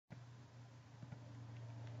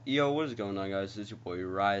Yo, what is going on, guys? This is your boy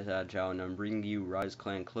Rise Agile, and I'm bringing you Rise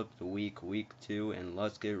Clan Clip of the Week 2, and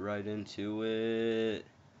let's get right into it.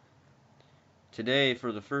 Today,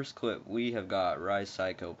 for the first clip, we have got Rise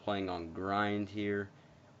Psycho playing on Grind here.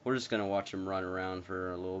 We're just going to watch him run around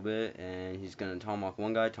for a little bit, and he's going to Tomahawk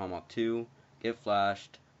one guy, Tomahawk 2, get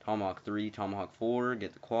flashed, Tomahawk 3, Tomahawk 4,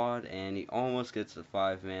 get the quad, and he almost gets the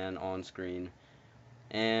 5-man on screen.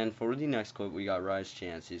 And for the next clip, we got Rise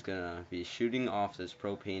Chance. He's going to be shooting off this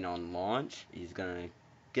propane on launch. He's going to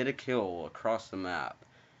get a kill across the map.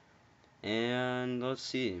 And let's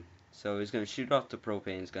see. So he's going to shoot off the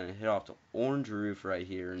propane. He's going to hit off the orange roof right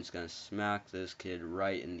here. And he's going to smack this kid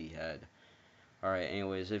right in the head. Alright,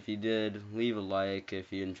 anyways, if you did, leave a like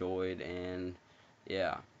if you enjoyed. And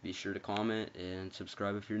yeah, be sure to comment and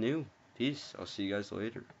subscribe if you're new. Peace. I'll see you guys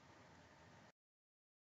later.